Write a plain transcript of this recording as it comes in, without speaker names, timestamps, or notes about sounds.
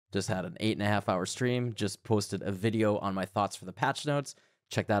Just had an 8.5-hour stream. Just posted a video on my thoughts for the patch notes.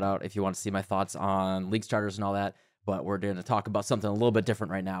 Check that out if you want to see my thoughts on League starters and all that. But we're going to talk about something a little bit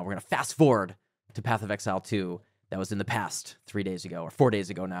different right now. We're going to fast forward to Path of Exile 2 that was in the past 3 days ago, or 4 days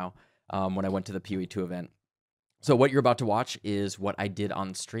ago now, when I went to the PoE 2 event. So what you're about to watch is what I did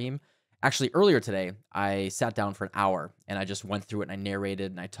on stream. Actually, earlier today, I sat down for an hour, and I just went through it, and I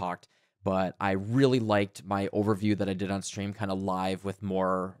narrated, and I talked. But I really liked my overview that I did on stream, kind of live with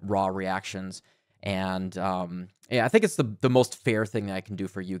more raw reactions. And yeah, I think it's the most fair thing that I can do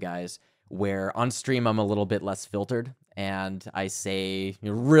for you guys, where on stream I'm a little bit less filtered, and I say,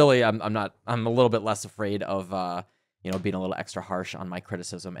 really, I'm a little bit less afraid of being a little extra harsh on my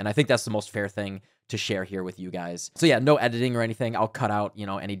criticism. And I think that's the most fair thing to share here with you guys. So yeah, no editing or anything. I'll cut out,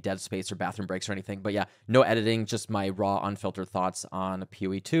 any dead space or bathroom breaks or anything. But yeah, no editing, just my raw, unfiltered thoughts on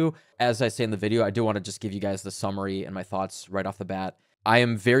PoE 2. As I say in the video, I do want to just give you guys the summary and my thoughts right off the bat. I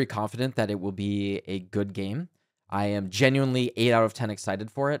am very confident that it will be a good game. I am genuinely 8 out of 10 excited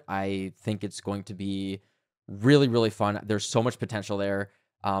for it. I think it's going to be really, really fun. There's so much potential there.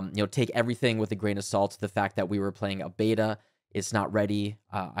 Take everything with a grain of salt. The fact that we were playing a beta, it's not ready.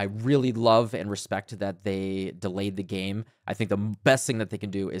 I really love and respect that they delayed the game. I think the best thing that they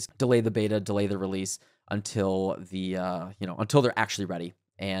can do is delay the beta, delay the release until until they're actually ready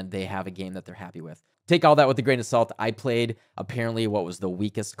and they have a game that they're happy with. Take all that with a grain of salt. I played apparently what was the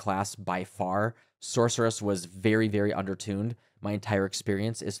weakest class by far. Sorceress was very, very undertuned. My entire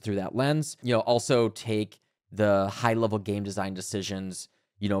experience is through that lens. Also take the high-level game design decisions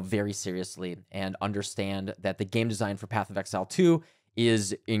very seriously, and understand that the game design for Path of Exile 2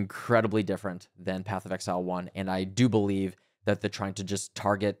 is incredibly different than Path of Exile 1. And I do believe that they're trying to just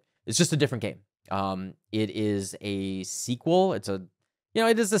target, it's just a different game. It is a sequel. It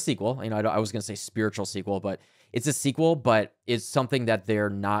is a sequel. I was going to say spiritual sequel, but it's a sequel, but it's something that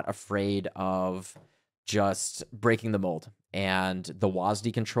they're not afraid of just breaking the mold. And the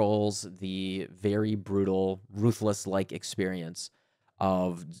WASD controls, the very brutal, ruthless-like experience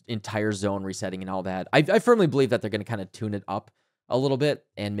of entire zone resetting and all that. I firmly believe that they're going to kind of tune it up a little bit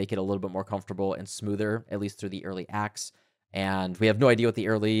and make it a little bit more comfortable and smoother, at least through the early acts. And we have no idea what the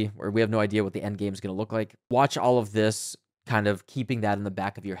end game is going to look like. Watch all of this, kind of keeping that in the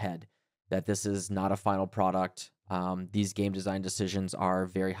back of your head, that this is not a final product. These game design decisions are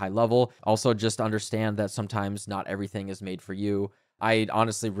very high level. Also, just understand that sometimes not everything is made for you. I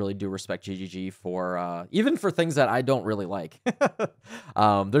honestly really do respect GGG for, even for things that I don't really like.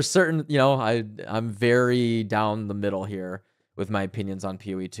 There's certain, I'm very down the middle here with my opinions on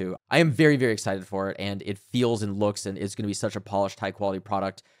PoE 2. I am very, very excited for it, and it feels and looks and it's going to be such a polished, high quality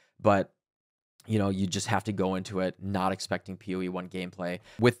product. But, you just have to go into it not expecting PoE 1 gameplay.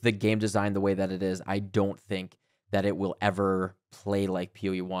 With the game design the way that it is, I don't think that it will ever play like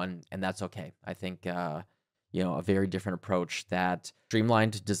PoE 1, and that's okay. I think, a very different approach that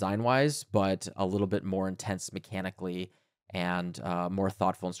streamlined design-wise, but a little bit more intense mechanically and more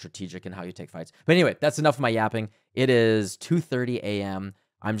thoughtful and strategic in how you take fights. But anyway, that's enough of my yapping. It is 2:30 a.m.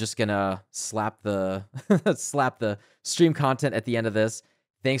 I'm just gonna slap the slap the stream content at the end of this.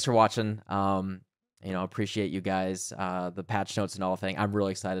 Thanks for watching. Appreciate you guys, the patch notes and all thing. I'm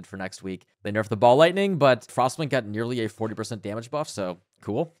really excited for next week. They nerfed the ball lightning, but Frostblink got nearly a 40% damage buff, so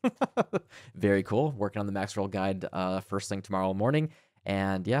cool. Very cool. Working on the max roll guide first thing tomorrow morning.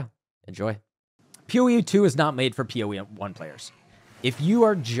 And yeah, enjoy. PoE 2 is not made for PoE 1 players. If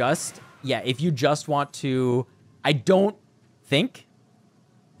you just want to, I don't think,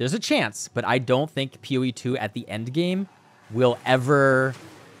 there's a chance, but I don't think PoE 2 at the end game will ever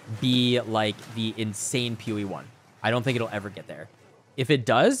be like the insane PoE 1. I don't think it'll ever get there. If it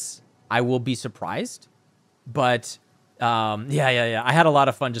does, I will be surprised. But yeah. I had a lot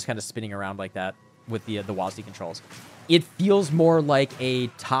of fun just kind of spinning around like that with the WASD controls. It feels more like a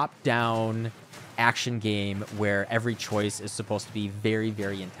top-down action game where every choice is supposed to be very,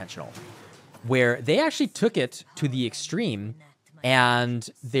 very intentional. Where they actually took it to the extreme, and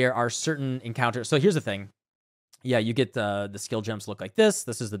there are certain encounters. So here's the thing. Yeah, you get the skill gems look like this.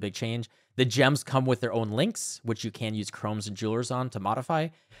 This is the big change. The gems come with their own links, which you can use chromes and jewelers on to modify.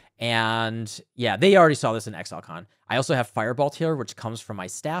 And yeah, they already saw this in ExileCon. I also have Firebolt here, which comes from my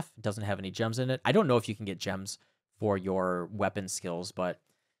staff. It doesn't have any gems in it. I don't know if you can get gems for your weapon skills, but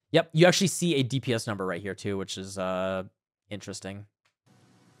yep, you actually see a DPS number right here too, which is interesting.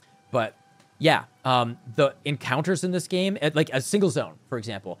 But yeah, the encounters in this game, like a single zone, for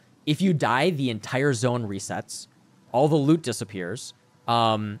example, if you die, the entire zone resets. All the loot disappears.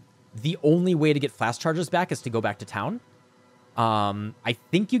 The only way to get flash charges back is to go back to town. I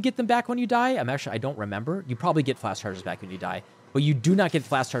think you get them back when you die. I don't remember. You probably get flash charges back when you die. but you do not get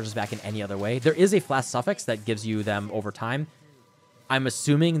flask charges back in any other way. There is a flask suffix that gives you them over time. I'm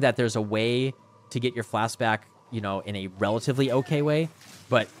assuming that there's a way to get your flask back, you know, in a relatively okay way,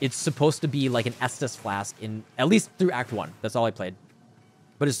 but it's supposed to be like an Estus flask in, at least through Act 1. That's all I played.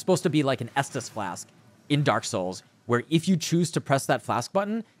 But it's supposed to be like an Estus flask in Dark Souls, where if you choose to press that flask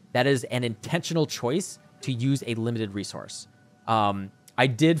button, that is an intentional choice to use a limited resource. I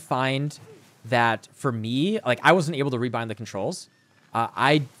did find that for me, like I wasn't able to rebind the controls.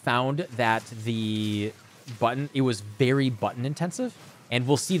 I found that the button, it was very button intensive. And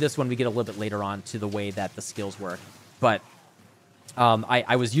we'll see this when we get a little bit later on to the way that the skills work. But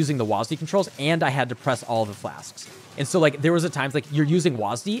I was using the WASD controls and I had to press all the flasks. And so like there was a times like you're using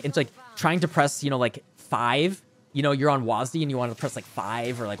WASD and it's like trying to press, you know, like 5, you know, you're on WASD and you want to press like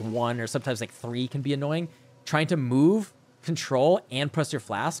 5 or like 1 or sometimes like 3 can be annoying. Trying to move, control, and press your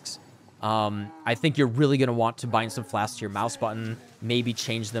flasks. I think you're really going to want to bind some flasks to your mouse button, maybe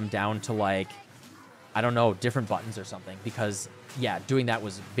change them down to like, I don't know, different buttons or something, because yeah, doing that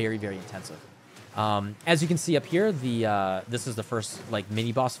was very, very intensive. As you can see up here, this is the first like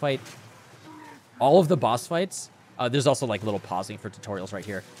mini boss fight. All of the boss fights, there's also like little pausing for tutorials right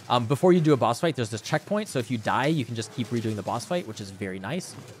here. Before you do a boss fight, there's this checkpoint. So if you die, you can just keep redoing the boss fight, which is very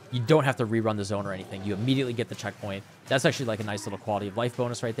nice. You don't have to rerun the zone or anything. You immediately get the checkpoint. That's actually like a nice little quality of life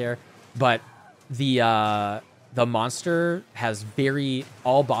bonus right there. But the monster has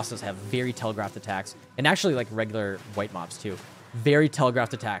all bosses have very telegraphed attacks, and actually like regular white mobs too. Very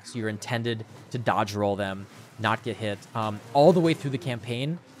telegraphed attacks. You're intended to dodge roll them, not get hit. All the way through the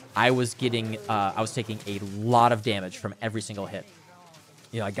campaign, I was taking a lot of damage from every single hit.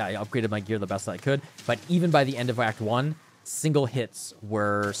 You know, I upgraded my gear the best that I could, but even by the end of Act 1, single hits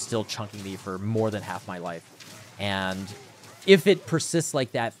were still chunking me for more than half my life. And if it persists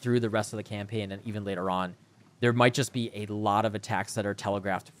like that through the rest of the campaign and even later on, there might just be a lot of attacks that are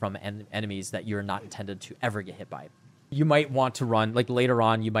telegraphed from enemies that you're not intended to ever get hit by. You might want to run, like later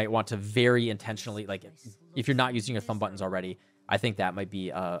on, you might want to very intentionally, like if you're not using your thumb buttons already, I think that might be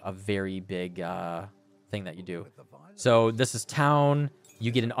a very big thing that you do. So this is town.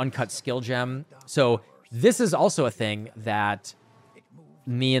 You get an uncut skill gem. So this is also a thing that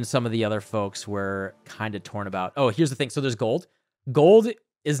me and some of the other folks were kind of torn about. Oh, here's the thing. So there's gold. Gold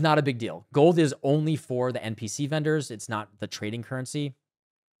is not a big deal. Gold is only for the NPC vendors. It's not the trading currency.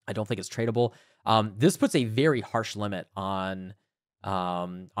 I don't think it's tradable. This puts a very harsh limit on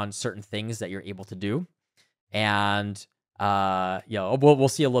certain things that you're able to do. And you know, we'll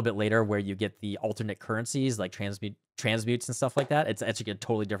see a little bit later where you get the alternate currencies like transmutes and stuff like that. It's actually a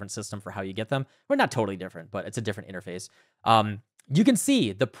totally different system for how you get them. Well, not totally different, but it's a different interface. You can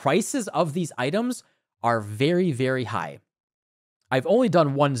see the prices of these items are very, very high. I've only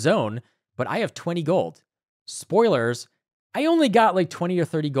done one zone, but I have 20 gold. Spoilers, I only got like 20 or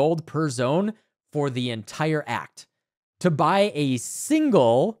 30 gold per zone for the entire act. To buy a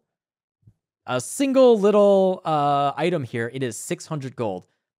single little item here, it is 600 gold.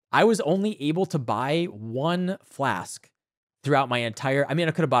 I was only able to buy one flask throughout my entire... I mean,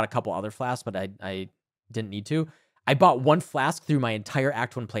 I could have bought a couple other flasks, but I didn't need to. I bought one flask through my entire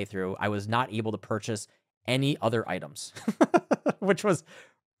Act 1 playthrough. I was not able to purchase any other items, which was...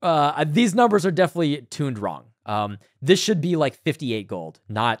 these numbers are definitely tuned wrong. This should be like 58 gold,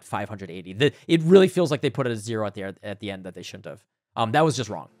 not 580. It really feels like they put a 0 at the end that they shouldn't have. That was just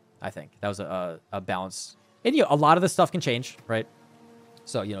wrong, I think. That was a balance. And, you know, a lot of this stuff can change, right?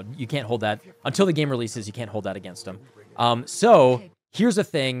 So, you know, you can't hold that. Until the game releases, you can't hold that against them. So here's a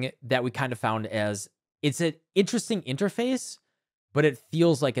thing that we kind of found as... It's an interesting interface, but it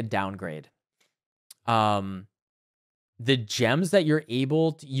feels like a downgrade. The gems that you're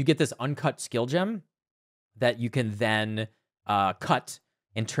able to... You get this uncut skill gem that you can then cut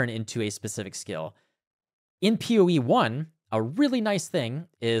and turn into a specific skill. In PoE 1, a really nice thing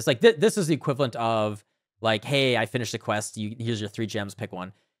is... Like, this is the equivalent of, like, hey, I finished the quest. Here's your 3 gems. Pick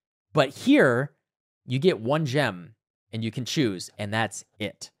one. But here, you get 1 gem, and you can choose, and that's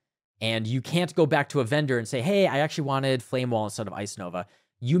it. And you can't go back to a vendor and say, hey, I actually wanted Flame Wall instead of Ice Nova.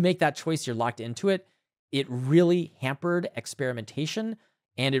 You make that choice, you're locked into it. It really hampered experimentation,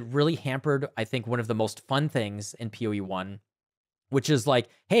 and it really hampered, I think, one of the most fun things in PoE 1, which is like,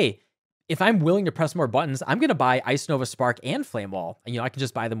 hey, if I'm willing to press more buttons, I'm going to buy Ice Nova Spark and Flame Wall. And, you know, I can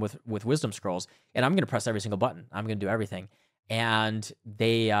just buy them with Wisdom Scrolls, and I'm going to press every single button. I'm going to do everything. And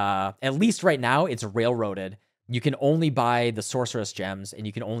they, at least right now, it's railroaded. You can only buy the Sorceress Gems, and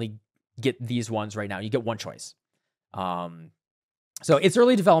you can only get these ones right now. You get one choice. So it's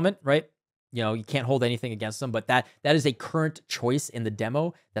early development, right? You know, you can't hold anything against them, but that is a current choice in the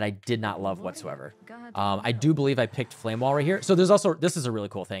demo that I did not love whatsoever. I do believe I picked Flame Wall right here. So there's also, this is a really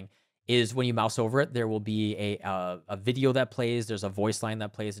cool thing, is when you mouse over it, there will be a video that plays. There's a voice line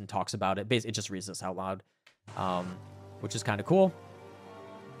that plays and talks about it. Basically, it just reads this out loud, which is kind of cool.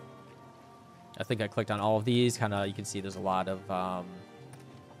 I think I clicked on all of these. Kind of, you can see there's a lot of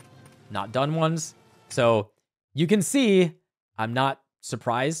not done ones. So you can see I'm not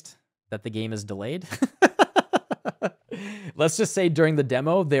surprised that the game is delayed. Let's just say during the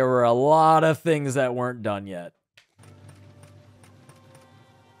demo, there were a lot of things that weren't done yet.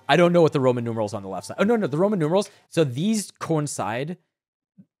 I don't know what the Roman numerals on the left side. Oh, no, the Roman numerals. So these coincide.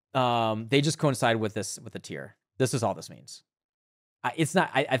 They just coincide with this, with the tier. This is all this means. It's not,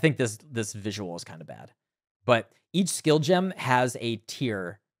 I think this visual is kind of bad. But each skill gem has a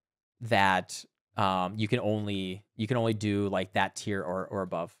tier that you can only do like that tier or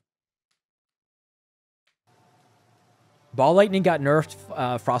above. Ball Lightning got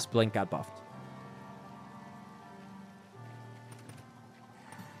nerfed, Frost Blink got buffed.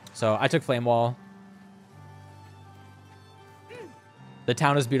 So I took Flame Wall. The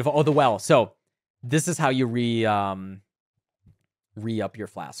town is beautiful. Oh, the well. So this is how you re-up your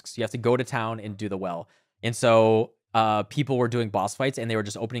flasks. You have to go to town and do the well. And so people were doing boss fights and they were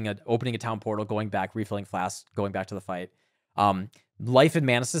just opening a town portal, going back, refilling flasks, going back to the fight. Life and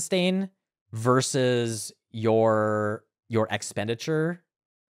mana sustain versus your expenditure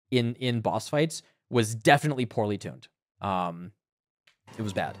in boss fights was definitely poorly tuned. It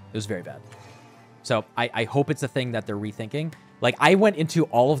was bad. It was very bad. So I hope it's a thing that they're rethinking. Like, I went into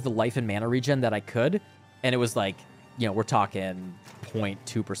all of the life and mana regen that I could, and it was like, you know, we're talking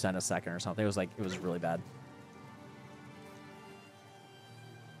 0.2% a second or something. It was like, it was really bad.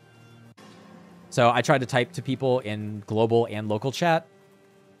 So I tried to type to people in global and local chat.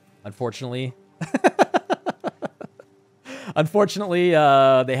 Unfortunately, they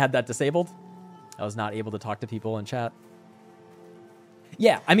had that disabled. I was not able to talk to people in chat.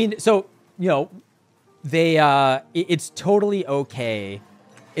 Yeah, I mean, so, you know, they, it's totally okay.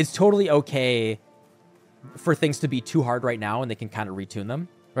 It's totally okay for things to be too hard right now and they can kind of retune them,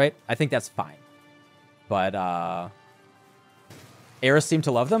 right? I think that's fine. But, Eris seemed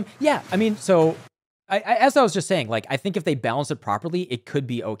to love them. Yeah, I mean, so, as I was just saying, like, I think if they balance it properly, it could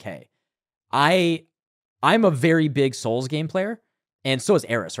be okay. I'm a very big Souls game player, and so is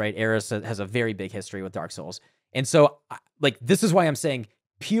Eris, right? Eris has a very big history with Dark Souls. And so, like, this is why I'm saying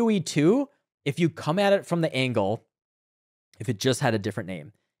PoE 2, if you come at it from the angle, if it just had a different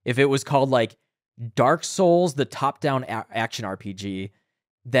name, if it was called, like, Dark Souls, the top-down action RPG,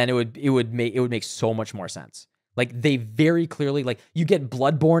 then it would make so much more sense. Like, they very clearly, like, you get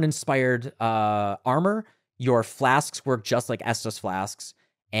Bloodborne-inspired armor, your flasks work just like Estus flasks,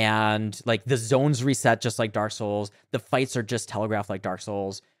 and, like, the zones reset just like Dark Souls, the fights are just telegraphed like Dark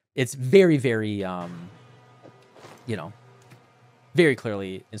Souls. It's very, very, you know, very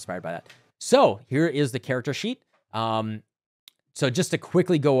clearly inspired by that. So here is the character sheet. So just to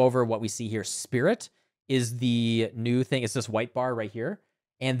quickly go over what we see here, Spirit is the new thing. It's this white bar right here.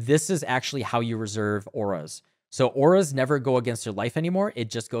 And this is actually how you reserve auras. So auras never go against your life anymore. It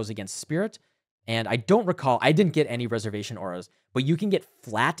just goes against Spirit. And I don't recall, I didn't get any reservation auras, but you can get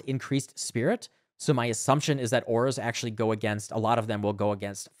flat increased Spirit. So my assumption is that auras actually go against, a lot of them will go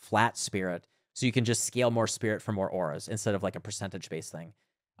against flat Spirit. So you can just scale more Spirit for more auras instead of like a percentage-based thing.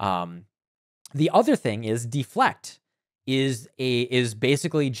 The other thing is Deflect is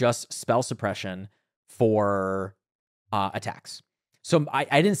basically just spell suppression for attacks. So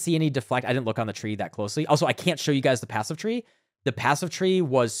I didn't see any Deflect. I didn't look on the tree that closely. Also, I can't show you guys the passive tree. The passive tree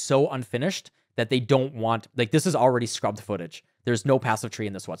was so unfinished that they don't want, like, this is already scrubbed footage. There's no passive tree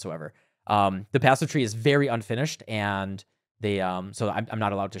in this whatsoever. The passive tree is very unfinished, and they, so I'm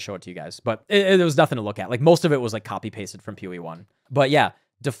not allowed to show it to you guys, but there was nothing to look at. Like, most of it was like copy pasted from PoE 1. But yeah,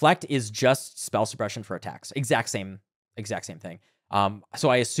 Deflect is just spell suppression for attacks. Exact same thing. So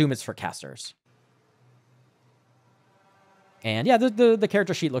I assume it's for casters. And yeah, the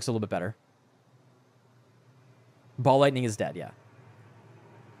character sheet looks a little bit better. Ball Lightning is dead, yeah.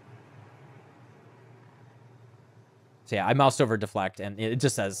 So yeah, I moused over Deflect, and it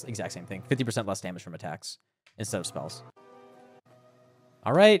just says exact same thing. 50% less damage from attacks instead of spells.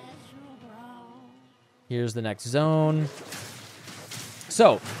 All right. Here's the next zone.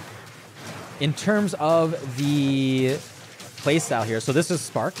 So, in terms of the playstyle here, so this is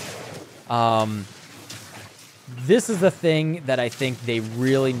Spark. This is the thing that I think they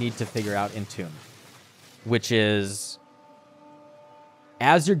really need to figure out in Tune, which is,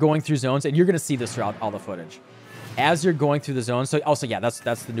 as you're going through zones, and you're going to see this throughout all the footage, as you're going through the zone. So also, yeah, that's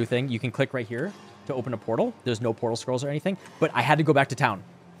the new thing. You can click right here to open a portal. There's no portal scrolls or anything, but I had to go back to town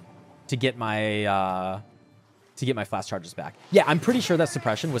to get my flash charges back. Yeah, I'm pretty sure that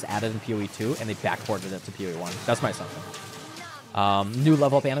suppression was added in PoE 2 and they backported it to PoE 1. That's my assumption. New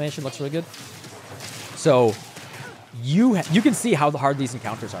level up animation looks really good. So you can see how hard these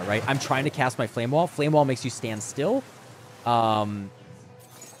encounters are, right? I'm trying to cast my flame wall. Flame wall makes you stand still.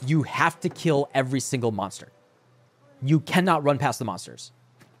 You have to kill every single monster. You cannot run past the monsters.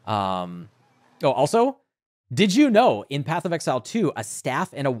 Also, did you know in Path of Exile 2, a staff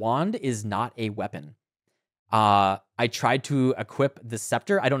and a wand is not a weapon? I tried to equip the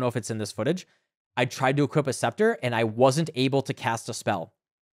scepter. I don't know if it's in this footage. I tried to equip a scepter and I wasn't able to cast a spell.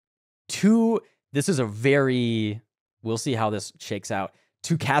 This is a very, we'll see how this shakes out.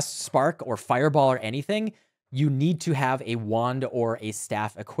 To cast spark or fireball or anything, you need to have a wand or a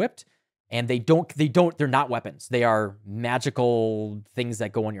staff equipped. And they're not weapons. They are magical things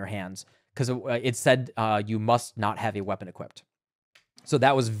that go on your hands. Because it said you must not have a weapon equipped. So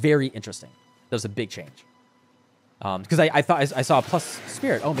that was very interesting. That was a big change. Because I thought I saw a plus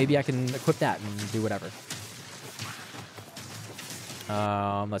spirit. Oh, maybe I can equip that and do whatever.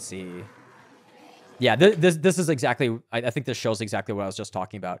 Let's see. Yeah, this is exactly, I think this shows exactly what I was just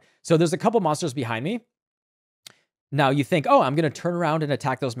talking about. So there's a couple monsters behind me. Now you think, oh, I'm going to turn around and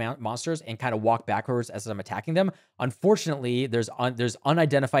attack those monsters and kind of walk backwards as I'm attacking them. Unfortunately, there's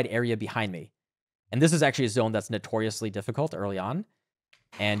unidentified area behind me. And this is actually a zone that's notoriously difficult early on.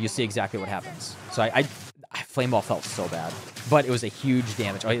 And you see exactly what happens. So I Flame Wall felt so bad, but it was a huge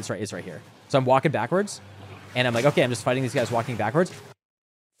damage. Oh, it's right here. So I'm walking backwards and I'm like, okay, I'm just fighting these guys walking backwards.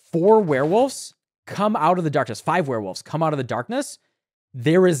 4 werewolves come out of the darkness. 5 werewolves come out of the darkness.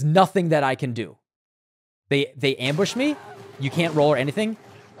 There is nothing that I can do. They ambush me. You can't roll or anything.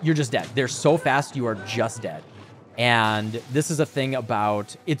 You're just dead. They're so fast, you are just dead. And this is a thing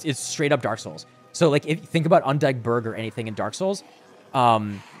about, it's straight up Dark Souls. So like, if you think about Undead Berg or anything in Dark Souls,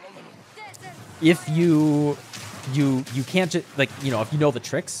 if you can't just, like, you know, if you know the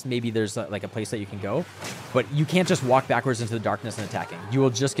tricks, maybe there's like a place that you can go, but you can't just walk backwards into the darkness and attacking. You will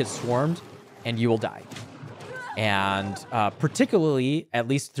just get swarmed and you will die. And particularly, at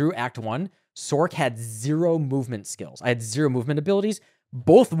least through Act 1, Sork had 0 movement skills. I had 0 movement abilities.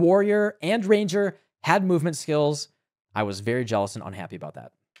 Both Warrior and Ranger had movement skills. I was very jealous and unhappy about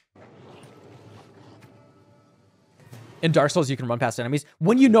that. In Dark Souls, you can run past enemies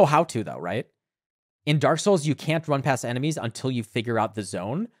when you know how to, though, right? In Dark Souls, you can't run past enemies until you figure out the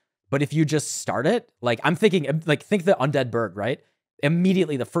zone. But if you just start it, like I'm thinking, like think the Undead Berg, right?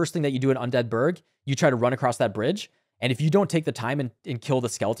 Immediately, the first thing that you do in Undead Berg, you try to run across that bridge. And if you don't take the time and kill the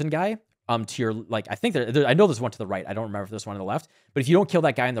skeleton guy, to your, like, I think I know there's one to the right. I don't remember if there's one on the left. But if you don't kill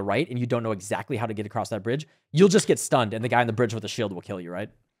that guy on the right and you don't know exactly how to get across that bridge, you'll just get stunned and the guy on the bridge with the shield will kill you, right?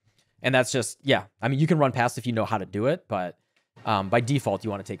 And that's just, yeah. I mean, you can run past if you know how to do it, but by default, you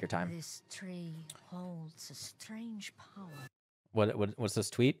want to take your time. This tree holds a strange power. What's this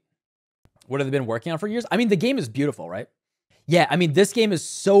tweet? What have they been working on for years? I mean, the game is beautiful, right? Yeah, I mean, this game is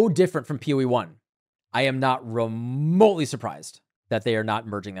so different from PoE 1. I am not remotely surprised that they are not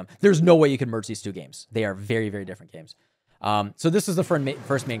merging them. There's no way you can merge these 2 games. They are very, very different games. So this is the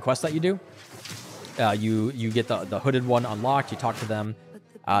first main quest that you do. You get the hooded one unlocked. You talk to them.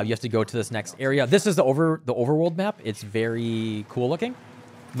 You have to go to this next area. This is the overworld map. It's very cool looking.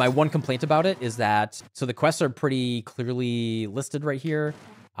 My one complaint about it is that, so the quests are pretty clearly listed right here.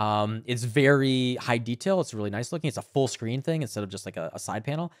 It's very high detail. It's really nice looking. It's a full screen thing instead of just like a side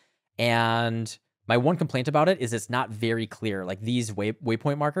panel. And my one complaint about it is it's not very clear. Like these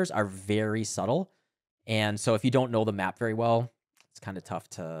waypoint markers are very subtle. And so if you don't know the map very well, it's kind of tough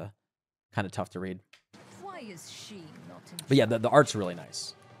to read. Why is she not in? But yeah, the art's really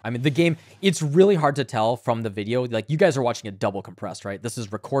nice. I mean, the game, it's really hard to tell from the video. Like you guys are watching it double compressed, right? This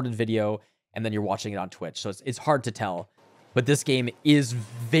is recorded video and then you're watching it on Twitch. So it's hard to tell. But this game is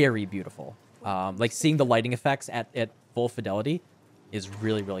very beautiful. Like seeing the lighting effects at full fidelity is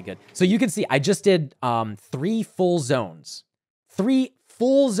really, really good. So you can see I just did 3 full zones. 3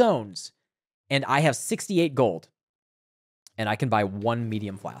 full zones. And I have 68 gold. And I can buy 1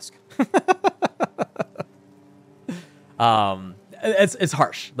 medium flask. It's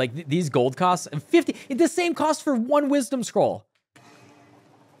harsh. Like these gold costs 50. The same cost for 1 wisdom scroll.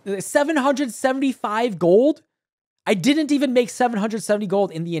 775 gold. I didn't even make 770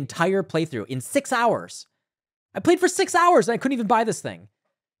 gold in the entire playthrough in 6 hours. I played for 6 hours and I couldn't even buy this thing.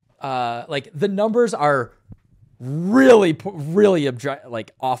 Like the numbers are really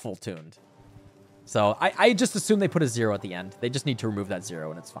like awful tuned. So I just assume they put a 0 at the end. They just need to remove that 0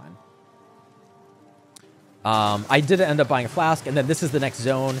 and it's fine. I did end up buying a flask, and then this is the next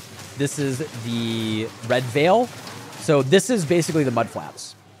zone. This is the Red Veil. So this is basically the mud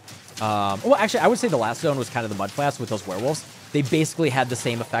flats. Well, actually, I would say the last zone was kind of the mud flats with those werewolves. They basically had the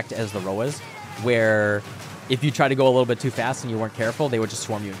same effect as the Roas, where if you try to go a little bit too fast and you weren't careful, they would just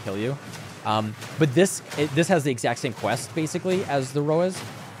swarm you and kill you. But this has the exact same quest, basically, as the Roas.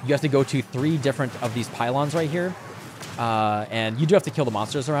 You have to go to 3 different of these pylons right here. And you do have to kill the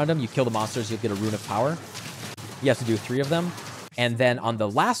monsters around them. You kill the monsters, you'll get a Rune of Power. You have to do 3 of them. And then on the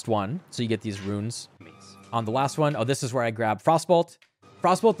last one, so you get these runes. On the last one, oh, this is where I grab Frostbolt.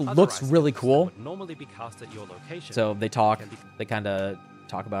 Frostbolt looks really cool. So they talk, they kind of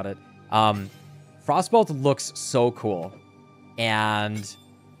talk about it. Frostbolt looks so cool. And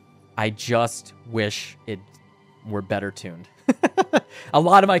I just wish it were better tuned. A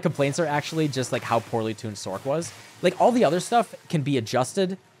lot of my complaints are actually just like how poorly tuned Sork was. Like all the other stuff can be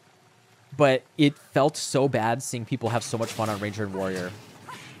adjusted, but it felt so bad seeing people have so much fun on Ranger and Warrior.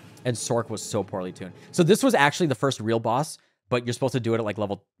 And Sork was so poorly tuned. So this was actually the first real boss, but you're supposed to do it at like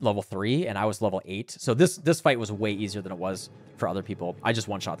level 3, and I was level 8. So this fight was way easier than it was for other people. I just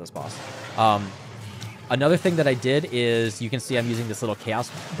one-shot this boss. Another thing that I did is, you can see I'm using this little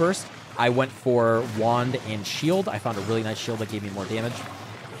Chaos Burst. I went for Wand and Shield. I found a really nice shield that gave me more damage.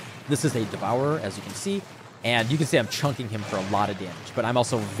 This is a Devourer, as you can see. And you can see I'm chunking him for a lot of damage. But I'm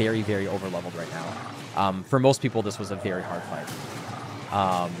also very, very over-leveled right now. For most people, this was a very hard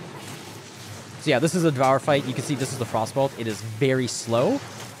fight. So yeah, this is a Devour fight. You can see this is the Frostbolt. It is very slow.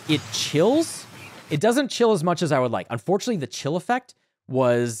 It chills. It doesn't chill as much as I would like. Unfortunately, the chill effect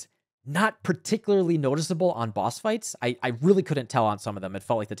was not particularly noticeable on boss fights. I really couldn't tell on some of them. It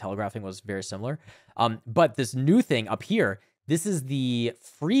felt like the telegraphing was very similar. But this new thing up here, this is the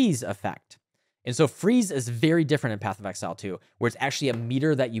freeze effect. And so freeze is very different in Path of Exile 2, where it's actually a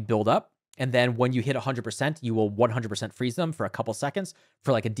meter that you build up. And then when you hit 100%, you will 100% freeze them for a couple seconds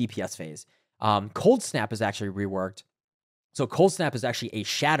for like a DPS phase. Cold Snap is actually reworked. So Cold Snap is actually a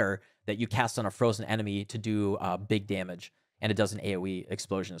shatter that you cast on a frozen enemy to do big damage. And it does an AoE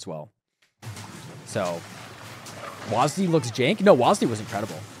explosion as well. So, WASD looks jank? No, WASD was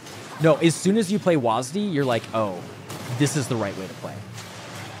incredible. No, as soon as you play WASD, you're like, oh, this is the right way to play.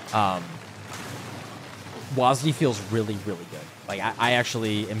 WASD feels really, really good. Like, I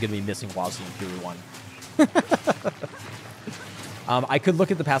actually am going to be missing WASD in Fury 1. I could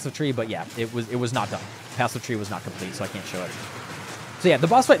look at the passive tree, but yeah, it was not done. Passive tree was not complete, so I can't show it. So yeah, the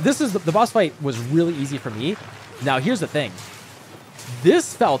boss fight, the boss fight was really easy for me. Now, here's the thing.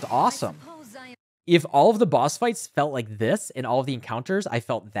 This felt awesome. If all of the boss fights felt like this and all of the encounters I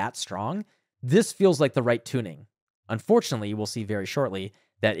felt that strong, this feels like the right tuning. Unfortunately, we'll see very shortly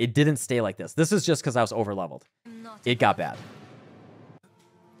that it didn't stay like this. This is just because I was over-leveled. It got bad.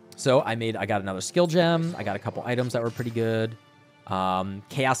 So I got another skill gem. I got a couple items that were pretty good.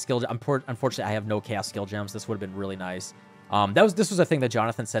 Chaos skill. Unfortunately, I have no chaos skill gems. This would have been really nice. This was a thing that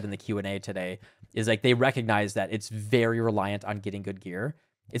Jonathan said in the Q&A today, is like they recognize that it's very reliant on getting good gear.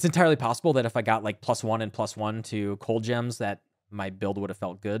 It's entirely possible that if I got like +1 and +1 to cold gems, that my build would have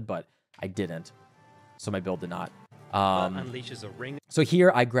felt good, but I didn't. So my build did not. Unleashes a ring. So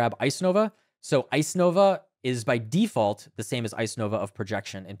here I grab Ice Nova. So Ice Nova is by default the same as Ice Nova of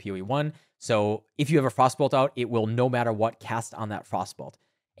Projection in PoE 1. So if you have a Frostbolt out, it will no matter what cast on that Frostbolt.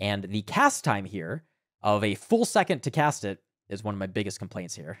 And the cast time here of a full second to cast it is one of my biggest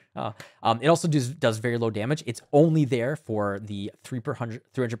complaints here. It also does very low damage. It's only there for the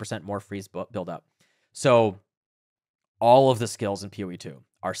 300% more freeze build up. So all of the skills in PoE 2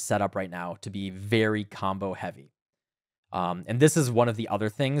 are set up right now to be very combo heavy. And this is one of the other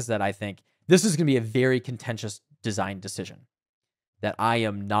things that I think, this is going to be a very contentious design decision that I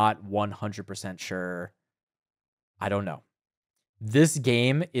am not 100% sure. I don't know. This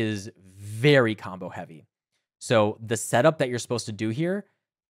game is very combo heavy. So the setup that you're supposed to do here,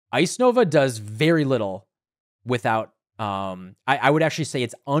 Ice Nova does very little without, I would actually say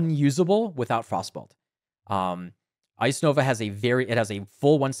it's unusable without Frostbolt. Ice Nova has a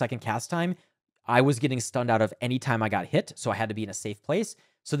full 1 second cast time. I was getting stunned out of any time I got hit, so I had to be in a safe place.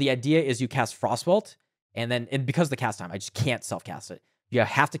 So the idea is you cast Frostbolt, and because of the cast time, I just can't self-cast it. You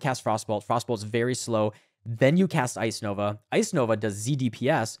have to cast Frostbolt. Frostbolt's very slow. Then you cast Ice Nova. Ice Nova does Z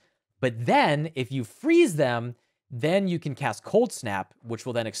DPS, but then if you freeze them, then you can cast Cold Snap, which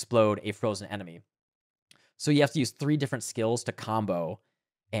will then explode a frozen enemy. So you have to use 3 different skills to combo,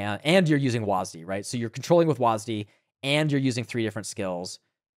 and you're using WASD, right? So you're controlling with WASD, and you're using 3 different skills,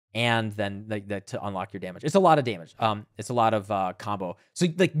 and then to unlock your damage. It's a lot of damage. It's a lot of combo. So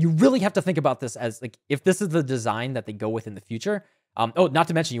like you really have to think about this as like if this is the design that they go with in the future. Oh, not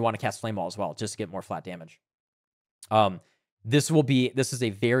to mention you want to cast Flame Wall as well, just to get more flat damage. This is a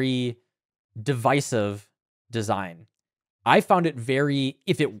very divisive design. I found it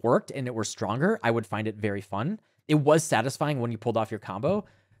if it worked and it were stronger, I would find it very fun. It was satisfying when you pulled off your combo,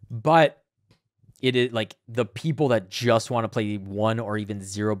 but it is like the people that just want to play 1 or even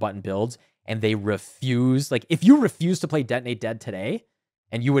 0 button builds and they refuse, like if you refuse to play Detonate Dead today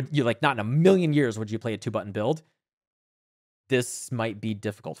and you like not in a million years would you play a 2-button build, this might be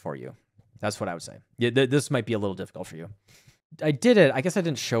difficult for you. That's what I would say. Yeah, this might be a little difficult for you. I did it. I guess I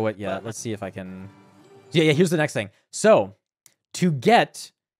didn't show it yet. Let's see if I can. Yeah, here's the next thing. So to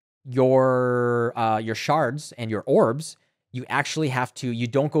get your shards and your orbs, you actually have to, you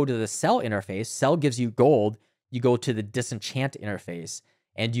don't go to the sell interface. Sell gives you gold. You go to the disenchant interface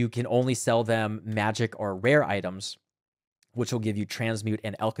and you can only sell them magic or rare items, which will give you transmute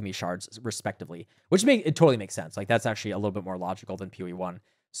and alchemy shards respectively, which it totally makes sense. Like that's actually a little bit more logical than PoE 1.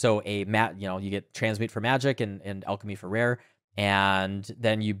 So you get transmute for magic and alchemy for rare, and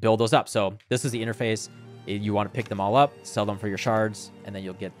then you build those up. So this is the interface. You want to pick them all up, sell them for your shards, and then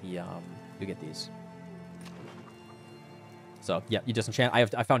you'll get these. So yeah, you disenchant. I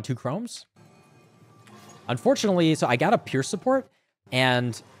found 2 chromes. Unfortunately, so I got a pierce support,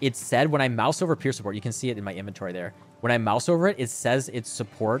 and it said when I mouse over pierce support, you can see it in my inventory there. When I mouse over it, it says it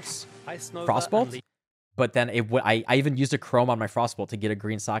supports Frostbolt, but then I even used a chrome on my Frostbolt to get a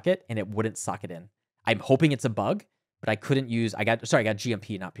green socket, and it wouldn't socket in. I'm hoping it's a bug, but I couldn't use. I got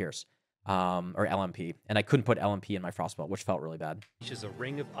GMP, not pierce, or LMP, and I couldn't put LMP in my Frostbolt, which felt really bad. Which is a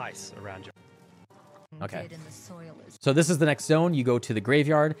ring of ice around you. Okay. So this is the next zone. You go to the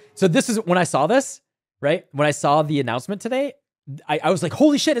graveyard. So this is when I saw this, right? When I saw the announcement today, I was like,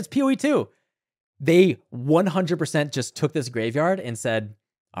 holy shit, it's PoE 2. They 100% just took this graveyard and said,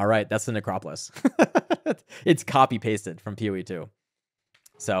 all right, that's the Necropolis. It's copy pasted from PoE 2.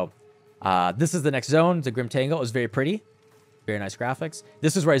 So this is the next zone. The Grim Tangle. It was very pretty. Very nice graphics.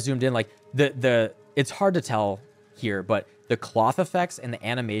 This is where I zoomed in. Like it's hard to tell here, but the cloth effects and the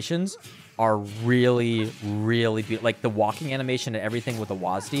animations are really, really beautiful. Like the walking animation and everything with the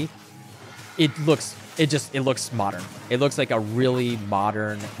WASD. It looks modern. It looks like a really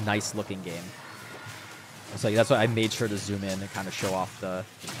modern, nice looking game. So that's why I made sure to zoom in and kind of show off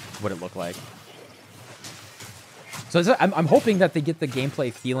what it looked like. So I'm hoping that they get the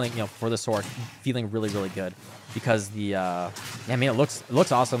gameplay feeling, for the sword, feeling really, really good, because it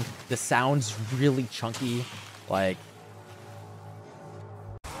looks awesome. The sound's really chunky, like,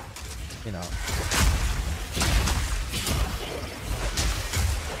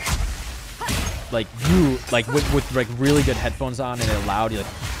 with like really good headphones on and it loud, you're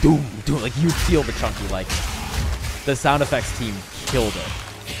like doom, like you feel the chunky. Like the sound effects team killed it.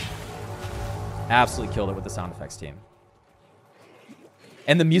 Absolutely killed it with the sound effects team.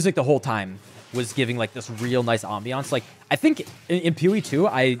 And the music the whole time was giving like this real nice ambiance. Like I think in PoE 2,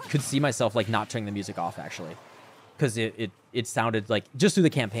 I could see myself like not turning the music off actually, because it sounded like, just through the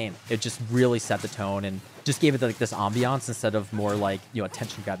campaign, it just really set the tone and just gave it like this ambiance instead of more like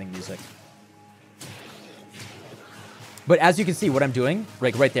attention grabbing music. But as you can see, what I'm doing,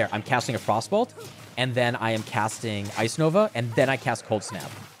 like right there, I'm casting a Frostbolt, and then I am casting Ice Nova, and then I cast Cold Snap.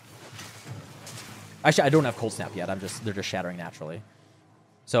 Actually, I don't have Cold Snap yet. They're just shattering naturally.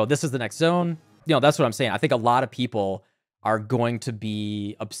 So this is the next zone. That's what I'm saying. I think a lot of people are going to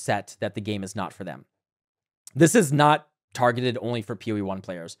be upset that the game is not for them. This is not targeted only for PoE 1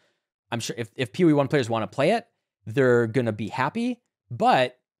 players. I'm sure if PoE 1 players want to play it, they're going to be happy,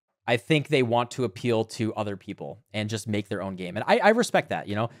 but I think they want to appeal to other people and just make their own game. And I respect that,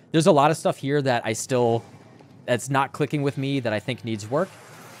 There's a lot of stuff here that that's not clicking with me, that I think needs work,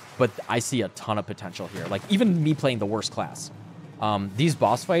 but I see a ton of potential here. Like even me playing the worst class. These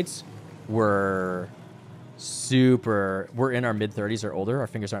boss fights were we're in our mid-30s or older. Our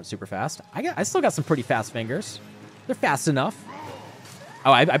fingers aren't super fast. I still got some pretty fast fingers. They're fast enough.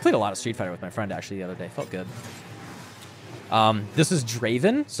 Oh, I played a lot of Street Fighter with my friend actually the other day. Felt good. This is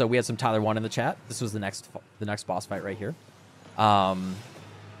Draven. So we had some Tyler 1 in the chat. This was the next boss fight right here.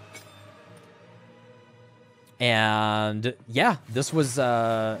 And yeah, this was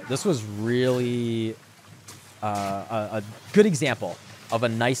really a good example of a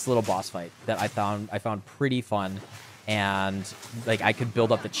nice little boss fight that I found pretty fun. And like I could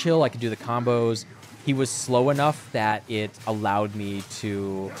build up the chill, I could do the combos. He was slow enough that it allowed me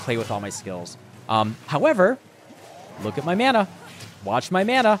to play with all my skills. However, look at my mana. Watch my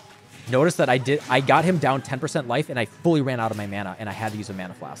mana. Notice that I got him down 10% life and I fully ran out of my mana and I had to use a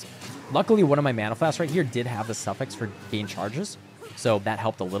mana flask. Luckily, one of my mana flasks right here did have the suffix for gain charges, so that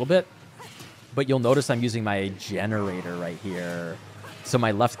helped a little bit. But you'll notice I'm using my generator right here. So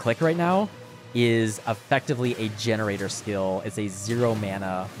my left click right now is effectively a generator skill. It's a 0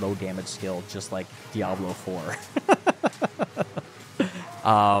 mana, low damage skill, just like Diablo 4.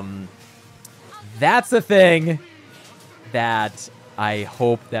 That's a thing that I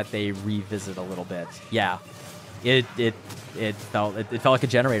hope that they revisit a little bit. Yeah, it felt like a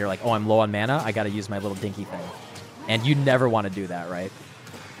generator. Like, oh, I'm low on mana, I got to use my little dinky thing, and you never want to do that, right?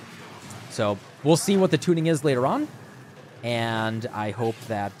 So we'll see what the tuning is later on, and I hope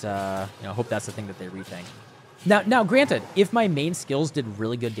that hope that's the thing that they rethink. Now, granted, if my main skills did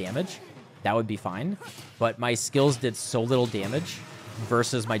really good damage, that would be fine. But my skills did so little damage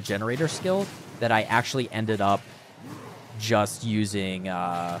versus my generator skill that I actually ended up just using,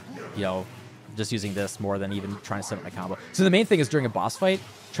 just using this more than even trying to set up my combo. So the main thing is during a boss fight,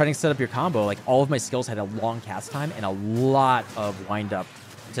 trying to set up your combo, like all of my skills had a long cast time and a lot of wind up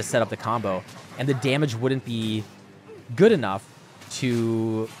to set up the combo, and the damage wouldn't be good enough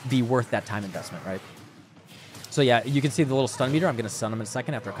to be worth that time investment, right? So yeah, you can see the little stun meter. I'm going to stun him in a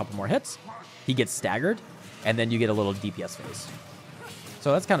second after a couple more hits. He gets staggered, and then you get a little DPS phase.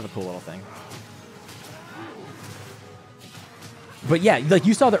 So that's kind of a cool little thing. But yeah, like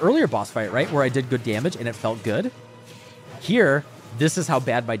you saw the earlier boss fight, right? Where I did good damage and it felt good. Here, this is how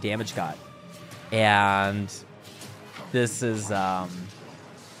bad my damage got. And this is,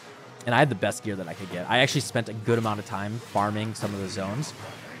 and I had the best gear that I could get. I actually spent a good amount of time farming some of the zones,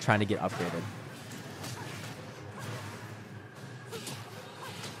 trying to get upgraded.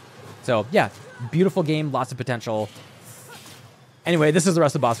 So yeah, beautiful game, lots of potential. Anyway, this is the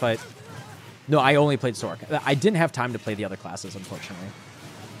rest of the boss fight. No, I only played Sork. I didn't have time to play the other classes, unfortunately.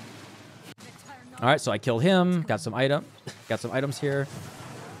 All right, so I killed him. Got some items here.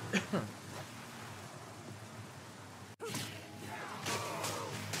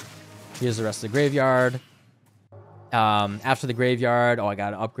 Here's the rest of the graveyard. After the graveyard, oh, I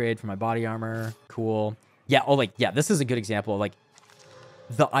got an upgrade for my body armor. Cool. Yeah. Oh, like, yeah. This is a good example of like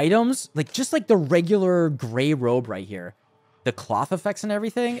the items, like just like the regular gray robe right here, the cloth effects and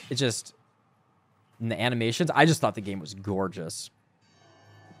everything. It just. And the animations, I just thought the game was gorgeous.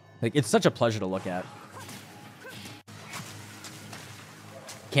 Like, it's such a pleasure to look at.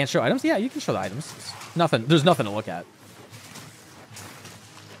 Can't show items? Yeah, you can show the items. There's nothing to look at.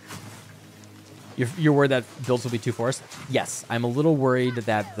 You're worried that builds will be too forced? Yes, I'm a little worried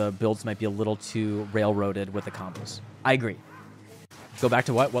that the builds might be a little too railroaded with the combos. I agree. Go back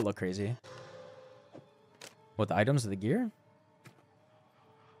to what? What looked crazy? What, the items of the gear?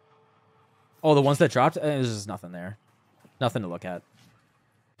 Oh, the ones that dropped? There's just nothing there. Nothing to look at.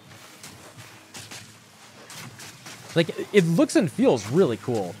 Like, it looks and feels really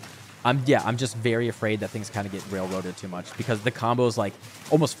cool. I'm just very afraid that things kind of get railroaded too much because the combos, like,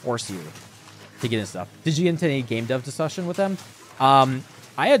 almost force you to get into stuff. Did you get into any game dev discussion with them?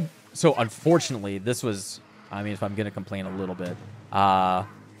 So unfortunately, this was, I mean, if I'm going to complain a little bit, or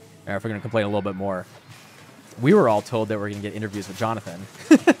if we're going to complain a little bit more, we were all told that we're going to get interviews with Jonathan.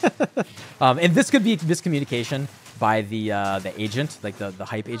 And this could be miscommunication by the agent, like the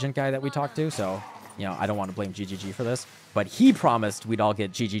hype agent guy that we talked to. So, you know, I don't want to blame GGG for this. But he promised we'd all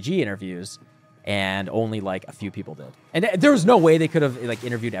get GGG interviews, and only like a few people did. And there was no way they could have like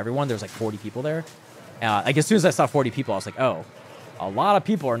interviewed everyone. There was like 40 people there. Like as soon as I saw 40 people, I was like, oh, a lot of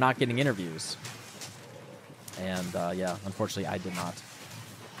people are not getting interviews. And yeah, unfortunately, I did not.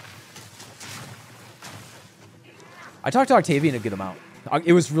 I talked to Octavian a good amount.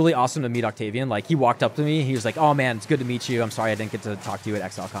 It was really awesome to meet Octavian. Like, he walked up to me. He was like, oh, man, it's good to meet you. I'm sorry I didn't get to talk to you at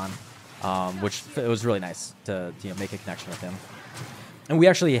ExileCon. Which it was really nice to make a connection with him. And we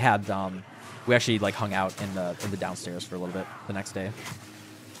actually had, like, hung out in the downstairs for a little bit the next day.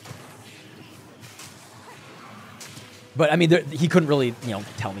 But, I mean, he couldn't really,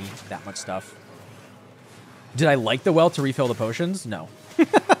 tell me that much stuff. Did I like the well to refill the potions? No.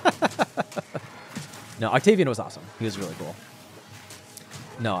 No, Octavian was awesome. He was really cool.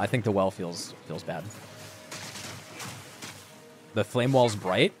 No, I think the well feels bad. The flame wall's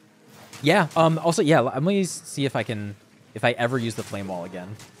bright. Yeah. Also, yeah. Let me see if I ever use the flame wall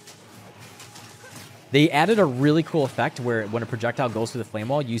again. They added a really cool effect where when a projectile goes through the flame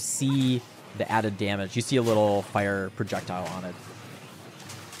wall, you see the added damage. You see a little fire projectile on it.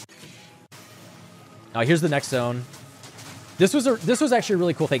 Now here's the next zone. This was actually a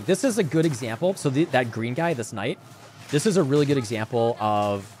really cool thing. This is a good example. So that green guy, this knight, this is a really good example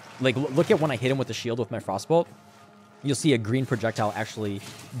of, like, look at when I hit him with the shield with my frostbolt. You'll see a green projectile actually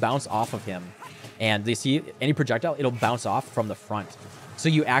bounce off of him. And they see any projectile, it'll bounce off from the front. So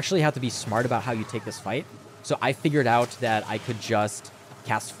you actually have to be smart about how you take this fight. So I figured out that I could just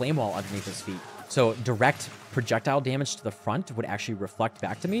cast Flame Wall underneath his feet. So direct projectile damage to the front would actually reflect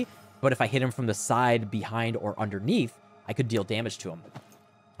back to me. but if I hit him from the side, behind, or underneath, I could deal damage to him.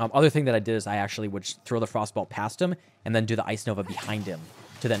 Other thing that I did is I actually would throw the Frostbolt past him and then do the Ice Nova behind him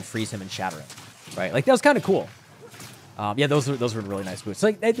to then freeze him and shatter him, right? Like, that was kind of cool. Yeah, those were really nice boosts. So,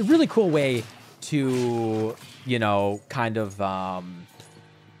 like, it's a really cool way to, you know, kind of,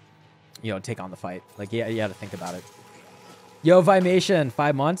 you know, take on the fight. Like, yeah, you had to think about it. Yo, Vimation,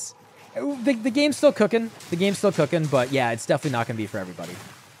 5 months. The game's still cooking. The game's still cooking, but yeah, it's definitely not going to be for everybody.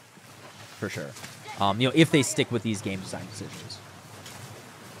 For sure. You know, if they stick with these game design decisions.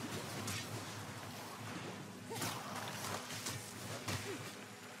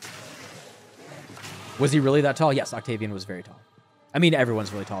 Was he really that tall? Yes, Octavian was very tall. I mean,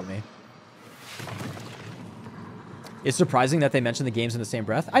 everyone's really tall to me. It's surprising that they mentioned the games in the same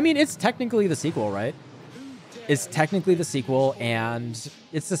breath. I mean, it's technically the sequel, right? It's technically the sequel, and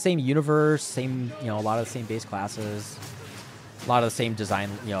it's the same universe, same, you know, a lot of the same base classes, a lot of the same design,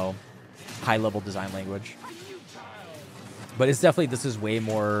 you know, high-level design language. But it's definitely, this is way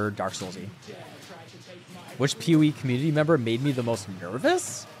more Dark Souls-y. Which PoE community member made me the most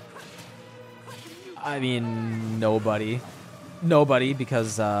nervous? I mean, nobody. Nobody,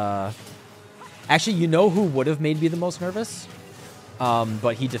 because, actually, you know who would have made me the most nervous?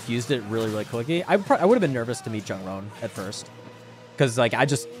 But he diffused it really, really quickly. I would have been nervous to meet Jung Roan at first. Because, like, I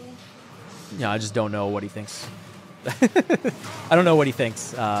just don't know what he thinks. I don't know what he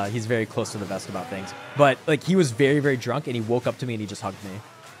thinks. He's very close to the vest about things. But, like, he was very, very drunk, and he woke up to me, and he just hugged me.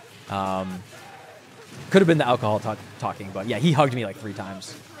 Could have been the alcohol talking, but, yeah, he hugged me, like, 3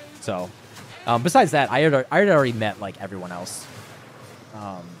 times. So, besides that, I had already met, like, everyone else.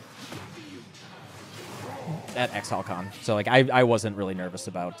 At ExileCon. So, like, I wasn't really nervous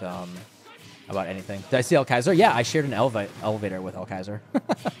about anything. Did I see El Kaiser? Yeah, I shared an elevator with El Kaiser.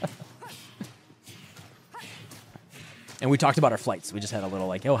 And we talked about our flights. We just had a little,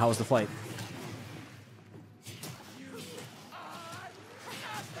 like, oh, how was the flight?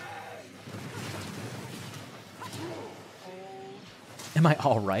 Am I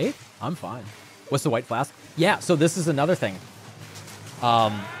all right? I'm fine. What's the white flask? Yeah, so this is another thing.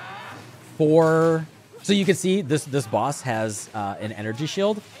 So you can see this boss has an energy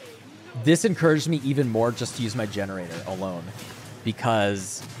shield. This encouraged me even more just to use my generator alone,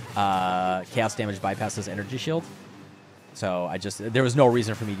 because chaos damage bypasses energy shield. So there was no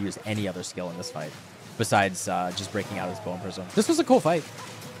reason for me to use any other skill in this fight besides just breaking out his bone prism. This was a cool fight.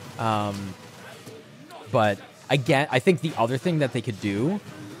 But again, I think the other thing that they could do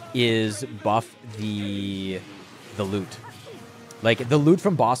is buff the loot. Like, the loot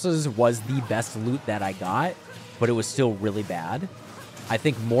from bosses was the best loot that I got, but it was still really bad. I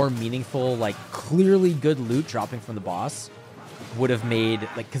think more meaningful, like, clearly good loot dropping from the boss would have made,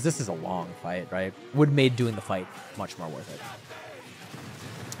 like, because this is a long fight, right? Would have made doing the fight much more worth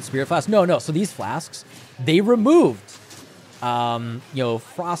it. Spirit flask? No. So these flasks, they removed, you know,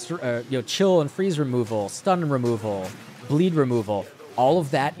 frost, you know, chill and freeze removal, stun removal, bleed removal. All of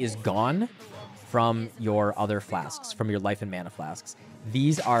that is gone from your other flasks, from your life and mana flasks.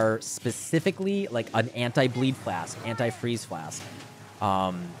 These are specifically like an anti-bleed flask, anti-freeze flask,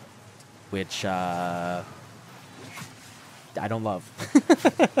 which I don't love.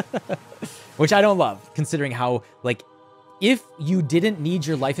 Which I don't love, considering how, like, if you didn't need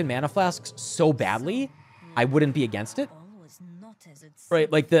your life and mana flasks so badly, I wouldn't be against it. Right,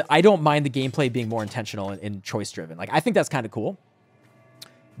 like, I don't mind the gameplay being more intentional and choice-driven. Like, I think that's kind of cool.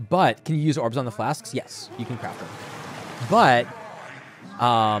 But can you use orbs on the flasks? Yes, you can craft them. But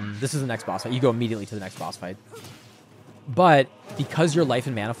this is the next boss fight. You go immediately to the next boss fight. But because your life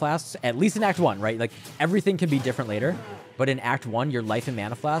and mana flasks, at least in Act 1, right? Like, everything can be different later. But in Act 1, your life and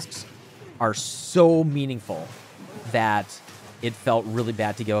mana flasks are so meaningful that it felt really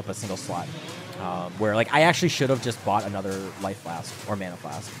bad to give up a single slot. Where, like, I actually should have just bought another life flask or mana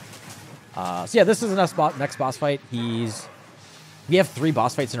flask. So yeah, this is the next boss fight. We have 3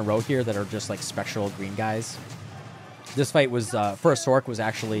 boss fights in a row here that are just, like, spectral green guys. This fight was, for a Sork, was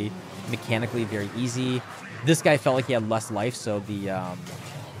actually mechanically very easy. This guy felt like he had less life, so the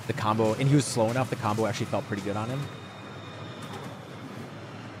combo, and he was slow enough, the combo actually felt pretty good on him.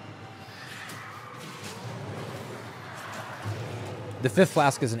 The 5th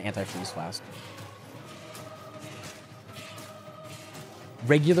flask is an anti-freeze flask.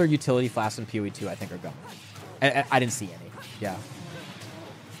 Regular utility flasks in PoE 2, I think, are gone. I didn't see any. Yeah.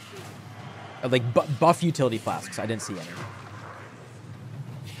 Like, buff utility flasks. I didn't see any.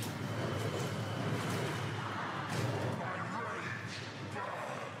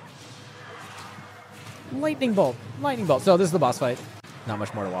 Lightning bolt. Lightning bolt. So this is the boss fight. Not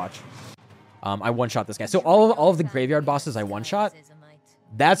much more to watch. I one-shot this guy. So all of the graveyard bosses I one-shot.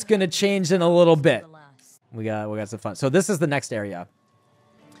 That's gonna change in a little bit. The last. We got some fun. So this is the next area.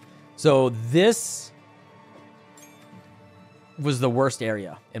 So this was the worst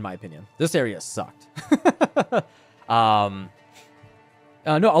area, in my opinion. This area sucked. No,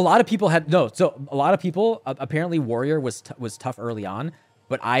 a lot of people had So a lot of people apparently Warrior was tough early on,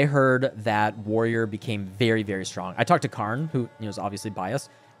 but I heard that Warrior became very, very strong. I talked to Karn, who is obviously biased,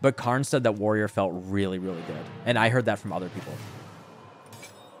 but Karn said that Warrior felt really, really good, and I heard that from other people.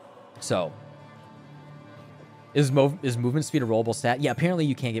 So, is movement speed a rollable stat? Yeah, apparently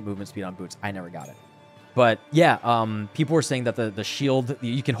you can't get movement speed on boots. I never got it. But yeah, people were saying that the shield,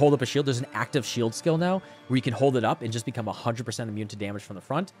 you can hold up a shield. There's an active shield skill now where you can hold it up and just become 100% immune to damage from the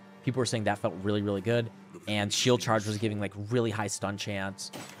front. People were saying that felt really, really good. And shield charge was giving like really high stun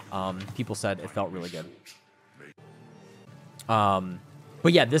chance. People said it felt really good.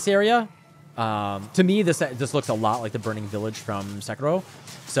 But yeah, this area, to me, this looks a lot like the Burning Village from Sekiro.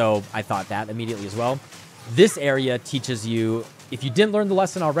 So I thought that immediately as well. This area teaches you, if you didn't learn the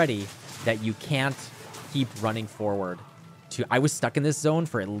lesson already, that you can't keep running forward. I was stuck in this zone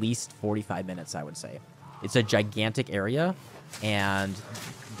for at least 45 minutes, I would say. It's a gigantic area, and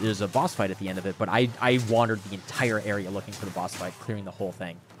there's a boss fight at the end of it, but I wandered the entire area looking for the boss fight, clearing the whole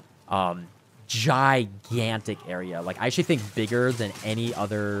thing. Gigantic area. Like, I actually think bigger than any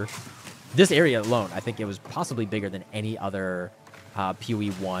other... This area alone, I think it was possibly bigger than any other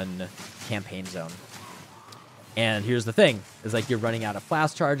PoE 1 campaign zone. And here's the thing, is like you're running out of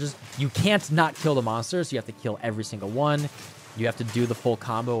flash charges. You can't not kill the monsters. You have to kill every single one. You have to do the full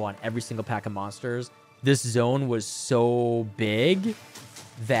combo on every single pack of monsters. This zone was so big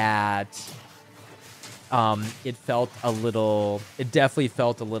that it definitely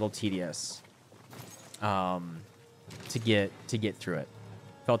felt a little tedious to get through it.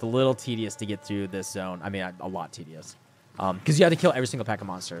 Felt a little tedious to get through this zone. I mean, a lot tedious. Because you had to kill every single pack of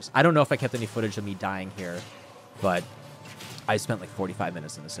monsters. I don't know if I kept any footage of me dying here, but I spent like 45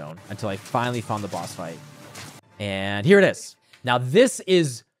 minutes in the zone until I finally found the boss fight. And here it is. Now, this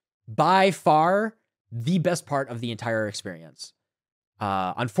is by far the best part of the entire experience.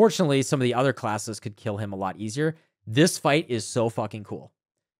 Unfortunately, some of the other classes could kill him a lot easier. This fight is so fucking cool.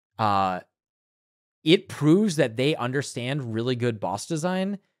 It proves that they understand really good boss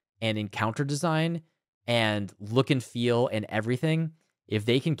design and encounter design and look and feel and everything. If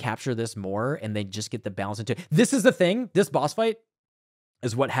they can capture this more and they just get the balance into it. This is the thing. This boss fight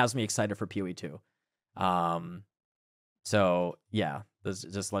is what has me excited for PoE 2. So yeah, let's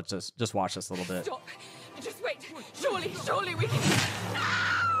just watch this a little bit. Stop! Just wait! Surely we can...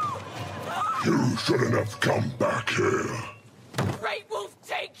 You shouldn't have come back here. Great Wolf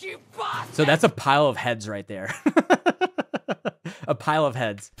take you, bastard! So that's a pile of heads right there. A pile of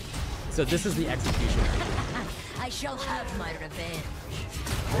heads. So this is the executioner. I shall have my revenge.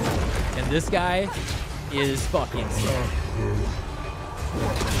 And this guy is fucking sick.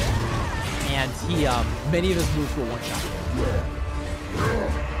 And he, many of his moves will one-shot you.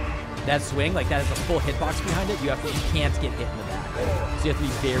 That swing, like that has a full hitbox behind it. You can't get hit in the back. So you have to be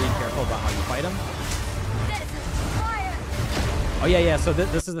very careful about how you fight him. Oh yeah. So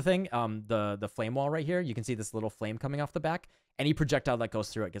this is the thing. The flame wall right here. You can see this little flame coming off the back. Any projectile that goes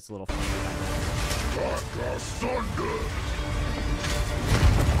through it gets a little flame back.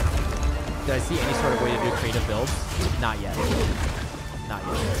 Did I see any sort of way to do creative builds? Not yet. Not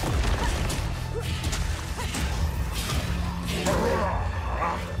yet.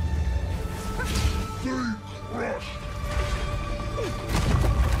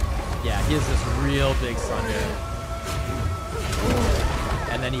 Yeah, he has this real big thunder.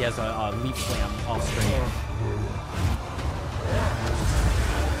 And then he has a leap slam off screen.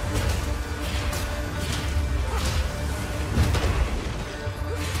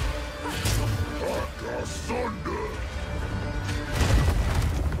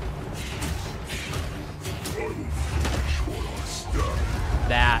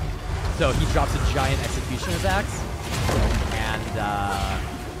 That. So he drops a giant executioner's axe. And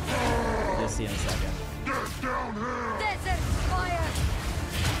you'll see in a second. Desert fire!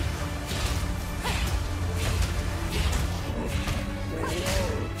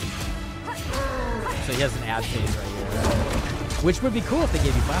 So he has an ad phase right here. Which would be cool if they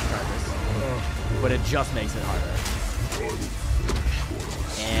gave you flash charges. But it just makes it harder.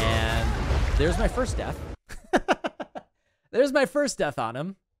 And there's my first death. There's my first death on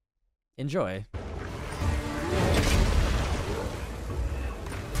him. Enjoy.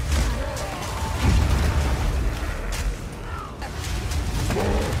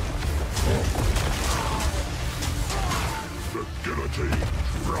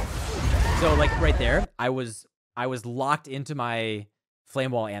 So like right there, I was locked into my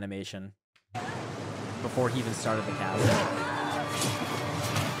flame wall animation before he even started the cast.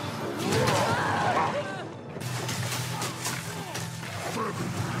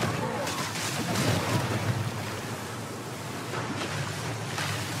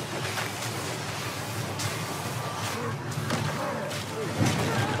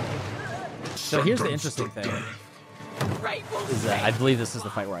 So here's the interesting thing. Is that I believe this is the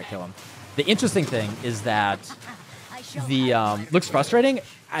fight where I kill him. The interesting thing is that the looks frustrating.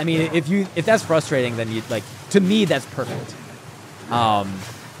 I mean, if that's frustrating, then you like, to me that's perfect.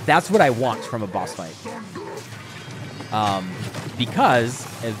 That's what I want from a boss fight. Because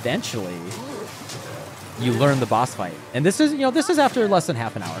eventually you learn the boss fight, and this is this is after less than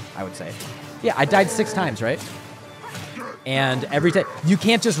half an hour, I would say. Yeah, I died 6 times, right? And every time you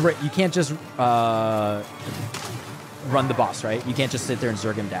can't just run the boss, right? You can't just sit there and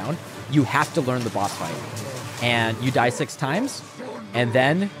zerg him down. You have to learn the boss fight, and you die 6 times, and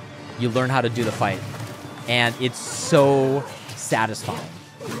then you learn how to do the fight, and it's so satisfying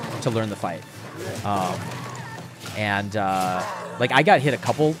to learn the fight. Like I got hit a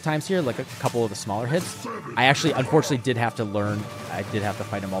couple times here, like a couple of the smaller hits. I actually, unfortunately, did have to learn. I did have to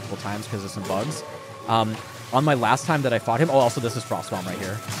fight him multiple times because of some bugs. On my last time that I fought him, oh, also this is Frostbomb right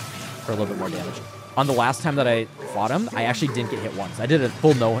here for a little bit more damage. On the last time that I fought him, I actually didn't get hit once. I did a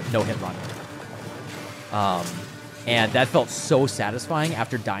full no-hit run. And that felt so satisfying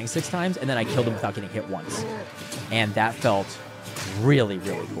after dying 6 times, and then I killed him without getting hit once. And that felt really,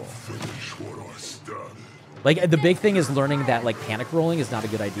 really cool. Like, the big thing is learning that, like, panic rolling is not a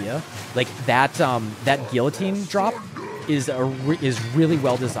good idea. Like, that guillotine drop is really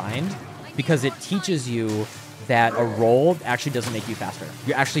well designed because it teaches you that a roll actually doesn't make you faster.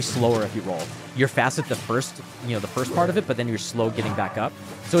 You're actually slower if you roll. You're fast at the first part of it, but then you're slow getting back up.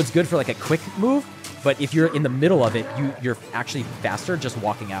 So it's good for like a quick move, but if you're in the middle of it, you're actually faster just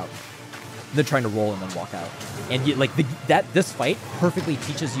walking out than trying to roll and then walk out. And you, like this fight perfectly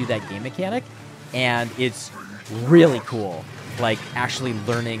teaches you that game mechanic, and it's really cool. Like actually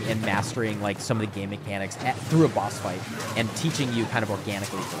learning and mastering like some of the game mechanics through a boss fight and teaching you kind of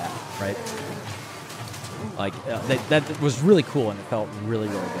organically for that, right? Like that was really cool, and it felt really,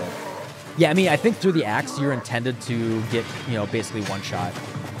 really good. Yeah, I mean, I think through the axe, you're intended to get, basically one shot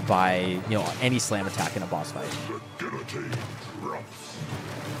by, any slam attack in a boss fight.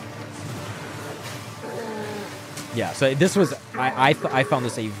 Yeah, so this was, I found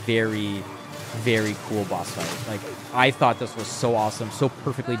this a very, very cool boss fight. Like, I thought this was so awesome, so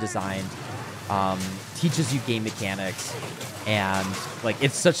perfectly designed, teaches you game mechanics, and like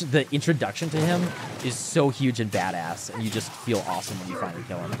the introduction to him is so huge and badass, and you just feel awesome when you finally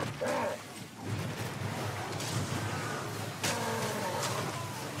kill him.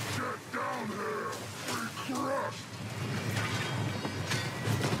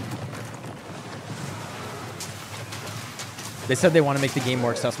 They said they want to make the game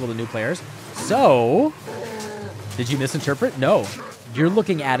more accessible to new players. So, did you misinterpret? No. You're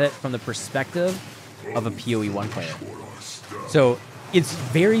looking at it from the perspective of a PoE 1 player. So, it's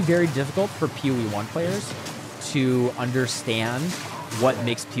very, very difficult for PoE 1 players to understand what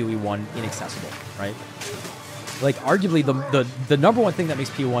makes PoE 1 inaccessible, right? Like, arguably, the number one thing that makes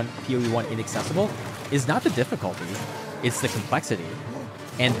PoE 1 inaccessible is not the difficulty, it's the complexity.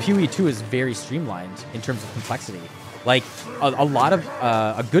 And PoE 2 is very streamlined in terms of complexity. Like,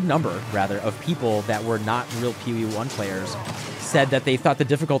 a good number, rather, of people that were not real PoE 1 players said that they thought the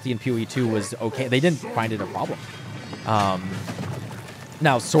difficulty in PoE 2 was okay. They didn't find it a problem.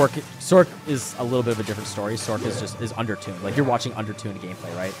 Now, Sork is a little bit of a different story. Sork is undertuned. Like, you're watching undertuned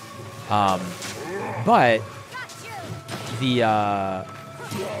gameplay, right? But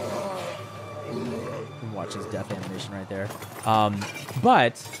watch his death animation right there.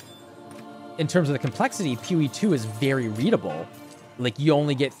 But in terms of the complexity, PoE 2 is very readable. Like, you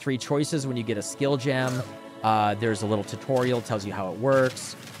only get 3 choices when you get a skill gem. There's a little tutorial, tells you how it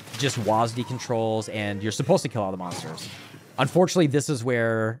works. Just WASD controls, and you're supposed to kill all the monsters. Unfortunately, this is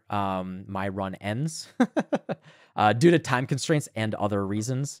where my run ends. Due to time constraints and other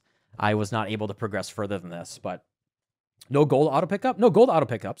reasons, I was not able to progress further than this. But no gold auto pickup? No gold auto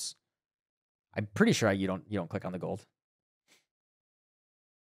pickups. I'm pretty sure you don't click on the gold.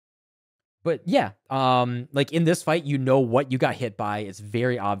 But yeah, like in this fight, you know what you got hit by. It's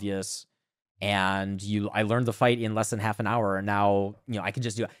very obvious. And I learned the fight in less than half an hour. And now, I can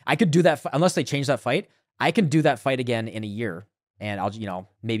just do it. I could do that, unless they change that fight. I can do that fight again in a year. And I'll,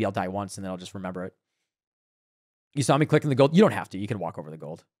 maybe I'll die once and then I'll just remember it. You saw me clicking the gold? You don't have to. You can walk over the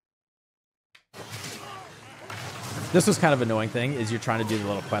gold. This was kind of annoying thing, is you're trying to do the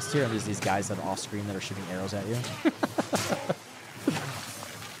little quest here, and there's these guys that are off screen that are shooting arrows at you.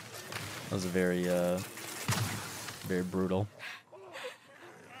 That was a very brutal.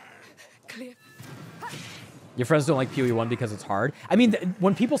 Clear. Your friends don't like PoE 1 because it's hard. I mean,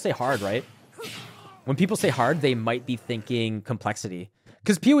 when people say hard, right? When people say hard, they might be thinking complexity.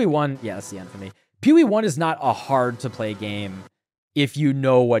 Because PoE 1, yeah, that's the end for me. PoE 1 is not a hard to play game if you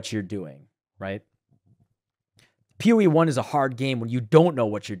know what you're doing, right? PoE 1 is a hard game when you don't know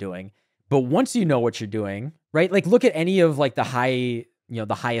what you're doing. But once you know what you're doing, right? Like look at any of like the high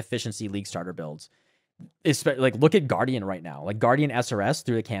efficiency League starter builds. Like look at Guardian right now. Like Guardian SRS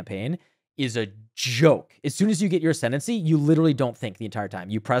through the campaign is a joke. As soon as you get your ascendancy, you literally don't think the entire time.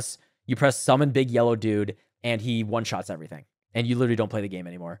 You press summon big yellow dude and he one-shots everything. And you literally don't play the game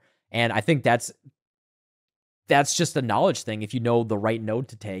anymore. And I think that's just a knowledge thing. If you know the right node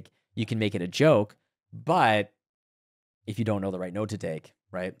to take, you can make it a joke. But if you don't know the right node to take,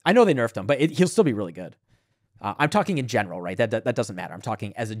 right? I know they nerfed him, but he'll still be really good. I'm talking in general, right? That doesn't matter. I'm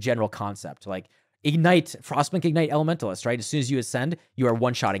talking as a general concept. Like Ignite, Frostblink Ignite Elementalist, right? As soon as you ascend, you are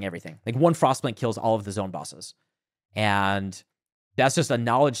one-shotting everything. Like one Frostblink kills all of the zone bosses. And that's just a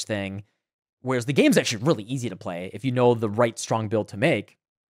knowledge thing. Whereas the game's actually really easy to play if you know the right strong build to make.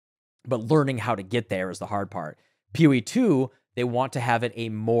 But learning how to get there is the hard part. PoE 2, they want to have it a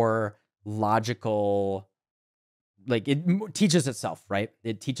more logical... Like it teaches itself, right?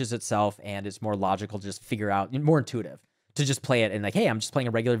 It teaches itself and it's more logical to just figure out, more intuitive to just play it and like, hey, I'm just playing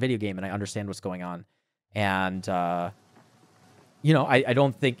a regular video game and I understand what's going on. And, I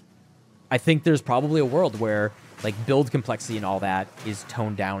think there's probably a world where like build complexity and all that is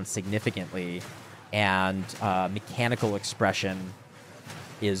toned down significantly and mechanical expression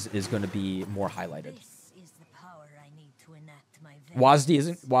is going to be more highlighted. This is the power I need to enact my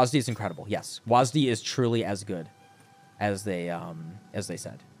vengeance. WASD is incredible. Yes. WASD is truly as good as they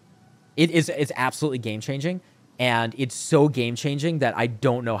said. It's absolutely game changing, and it's so game changing that I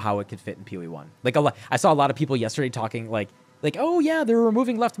don't know how it could fit in PoE 1. Like I saw a lot of people yesterday talking like oh yeah, they're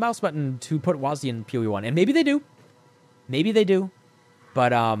removing left mouse button to put WASD in PoE 1, and maybe they do,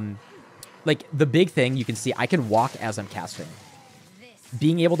 but like the big thing you can see, I can walk as I'm casting.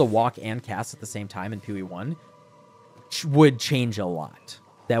 Being able to walk and cast at the same time in PoE 1 would change a lot.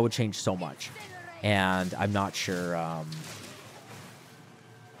 That would change so much. And I'm not sure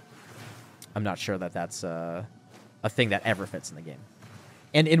that that's a thing that ever fits in the game.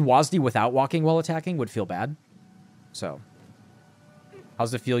 And in WASD without walking while attacking would feel bad. So,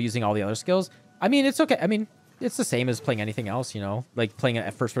 how's it feel using all the other skills? I mean, it's okay. I mean, it's the same as playing anything else, like playing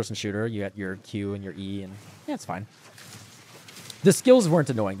a first-person shooter. You got your Q and your E, and yeah, it's fine. The skills weren't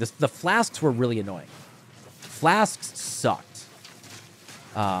annoying. The flasks were really annoying. Flasks sucked.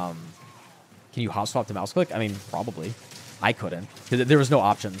 Can you hot swap to mouse click? I mean, probably. I couldn't. Because there was no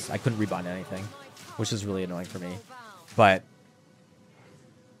options. I couldn't rebind anything, which is really annoying for me. But,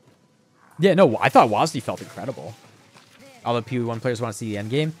 yeah, no, I thought WASD felt incredible. All the PoE 1 players want to see the end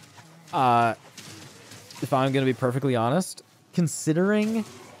game. If I'm going to be perfectly honest, considering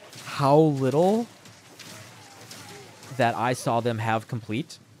how little that I saw them have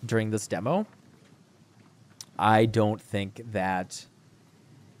complete during this demo, I don't think that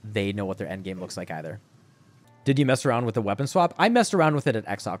they know what their end game looks like either. Did you mess around with the weapon swap? I messed around with it at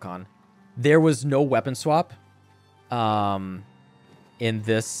ExileCon. There was no weapon swap in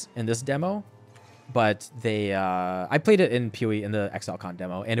this demo, but they I played it in PoE in the ExileCon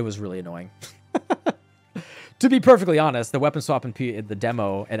demo, and it was really annoying. To be perfectly honest, the weapon swap in the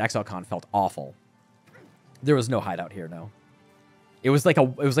demo at ExileCon felt awful. There was no hideout here, no. It was like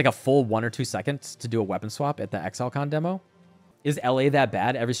a full 1 or 2 seconds to do a weapon swap at the ExileCon demo. Is LA that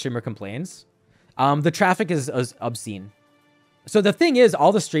bad? Every streamer complains. The traffic is obscene. So the thing is,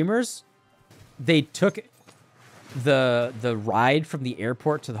 all the streamers, they took the ride from the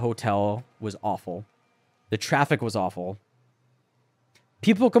airport to the hotel was awful. The traffic was awful.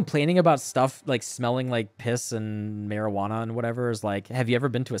 People complaining about stuff like smelling like piss and marijuana and whatever is like, have you ever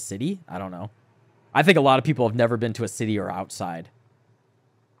been to a city? I don't know. I think a lot of people have never been to a city or outside.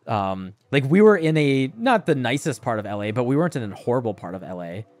 Like we were in not the nicest part of LA, but we weren't in a horrible part of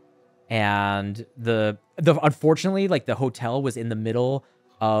LA. And unfortunately, like the hotel was in the middle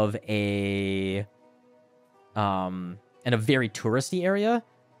of in a very touristy area.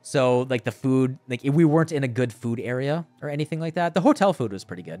 So like the food, like we weren't in a good food area or anything like that. The hotel food was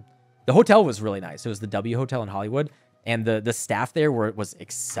pretty good. The hotel was really nice. It was the W Hotel in Hollywood, and the staff there was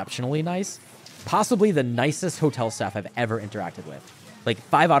exceptionally nice. Possibly the nicest hotel staff I've ever interacted with. Like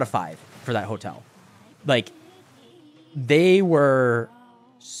 5 out of 5 for that hotel. Like they were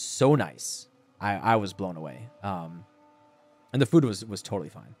so nice. I was blown away. And the food was totally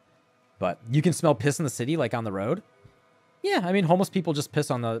fine. But you can smell piss in the city, like on the road. Yeah, I mean, homeless people just piss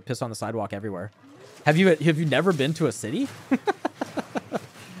on the sidewalk everywhere. Have you never been to a city?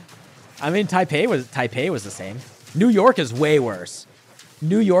 I mean, Taipei was the same. New York is way worse.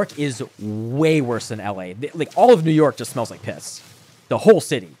 New York is way worse than LA. Like, all of New York just smells like piss. The whole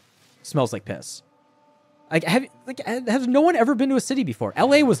city smells like piss. Like, has no one ever been to a city before?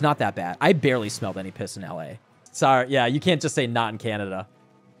 LA was not that bad. I barely smelled any piss in LA. Sorry, yeah, you can't just say not in Canada.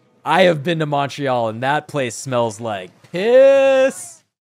 I have been to Montreal, and that place smells like piss.